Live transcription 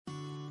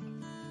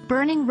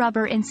Burning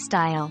rubber in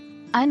style.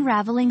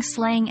 Unraveling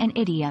slang and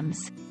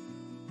idioms.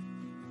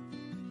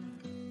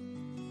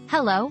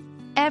 Hello,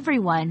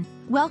 everyone.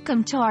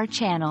 Welcome to our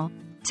channel.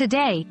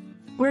 Today,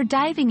 we're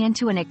diving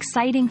into an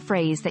exciting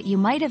phrase that you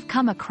might have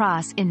come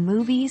across in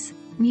movies,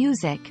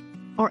 music,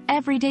 or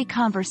everyday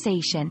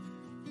conversation.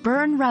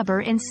 Burn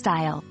rubber in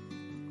style.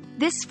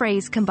 This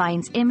phrase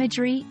combines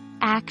imagery,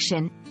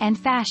 action, and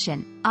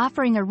fashion,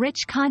 offering a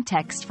rich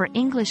context for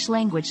English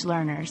language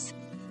learners.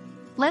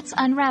 Let's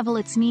unravel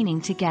its meaning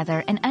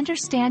together and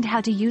understand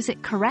how to use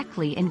it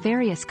correctly in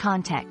various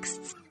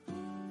contexts.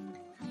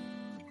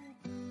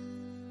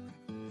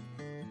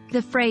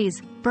 The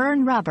phrase,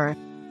 burn rubber,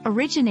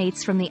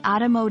 originates from the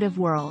automotive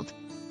world.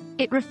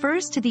 It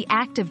refers to the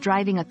act of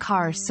driving a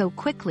car so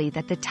quickly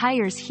that the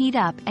tires heat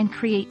up and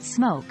create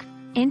smoke,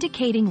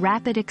 indicating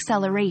rapid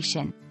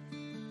acceleration.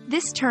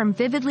 This term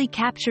vividly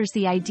captures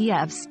the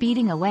idea of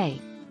speeding away,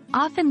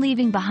 often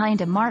leaving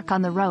behind a mark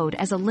on the road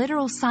as a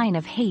literal sign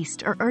of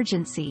haste or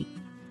urgency.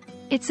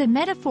 It's a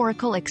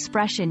metaphorical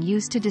expression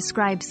used to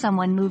describe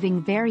someone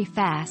moving very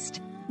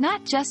fast,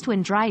 not just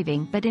when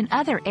driving but in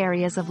other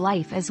areas of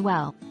life as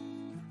well.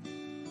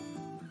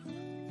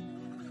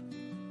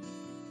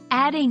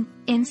 Adding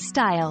in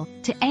style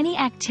to any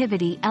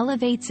activity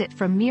elevates it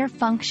from mere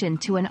function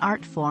to an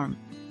art form.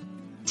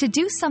 To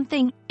do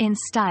something in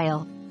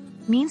style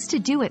means to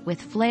do it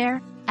with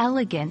flair,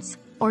 elegance,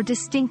 or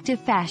distinctive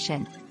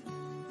fashion.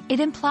 It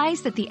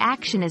implies that the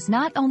action is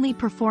not only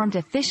performed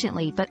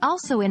efficiently but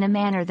also in a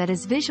manner that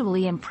is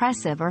visually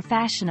impressive or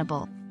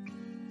fashionable.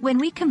 When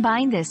we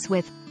combine this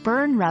with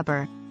burn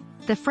rubber,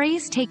 the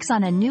phrase takes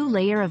on a new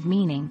layer of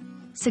meaning,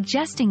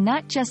 suggesting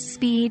not just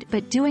speed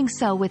but doing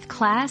so with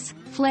class,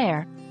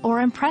 flair,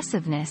 or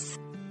impressiveness.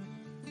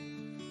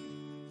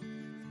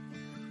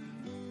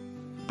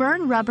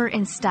 Burn rubber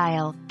in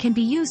style can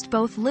be used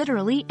both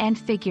literally and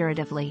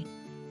figuratively.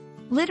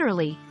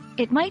 Literally,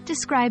 it might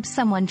describe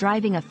someone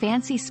driving a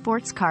fancy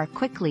sports car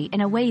quickly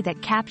in a way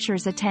that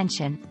captures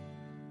attention.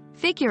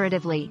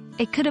 Figuratively,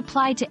 it could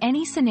apply to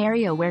any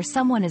scenario where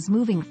someone is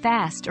moving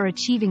fast or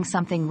achieving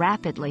something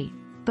rapidly,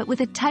 but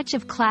with a touch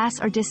of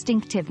class or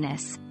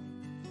distinctiveness.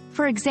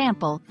 For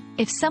example,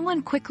 if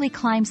someone quickly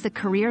climbs the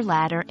career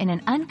ladder in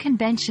an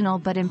unconventional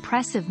but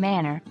impressive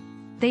manner,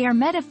 they are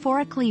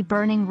metaphorically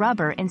burning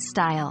rubber in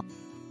style.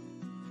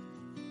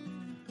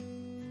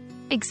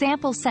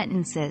 Example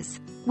sentences.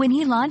 When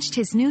he launched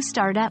his new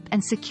startup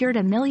and secured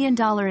 $1 million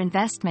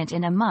investment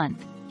in a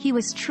month, he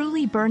was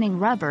truly burning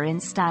rubber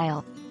in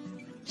style.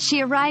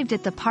 She arrived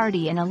at the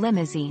party in a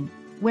limousine,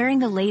 wearing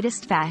the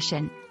latest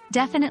fashion,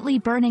 definitely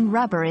burning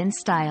rubber in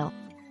style.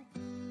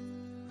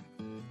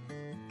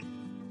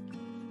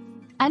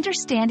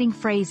 Understanding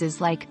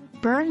phrases like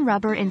burn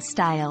rubber in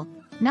style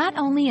not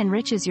only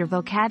enriches your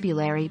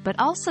vocabulary but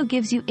also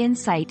gives you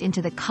insight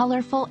into the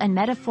colorful and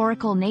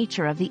metaphorical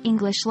nature of the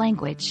English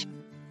language.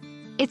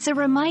 It's a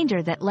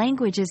reminder that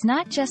language is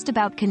not just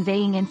about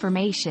conveying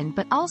information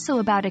but also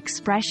about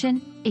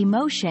expression,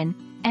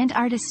 emotion, and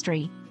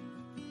artistry.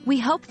 We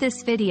hope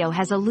this video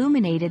has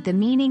illuminated the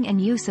meaning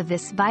and use of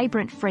this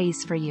vibrant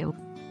phrase for you.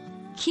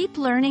 Keep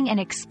learning and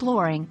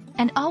exploring,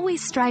 and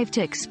always strive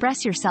to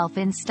express yourself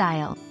in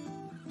style.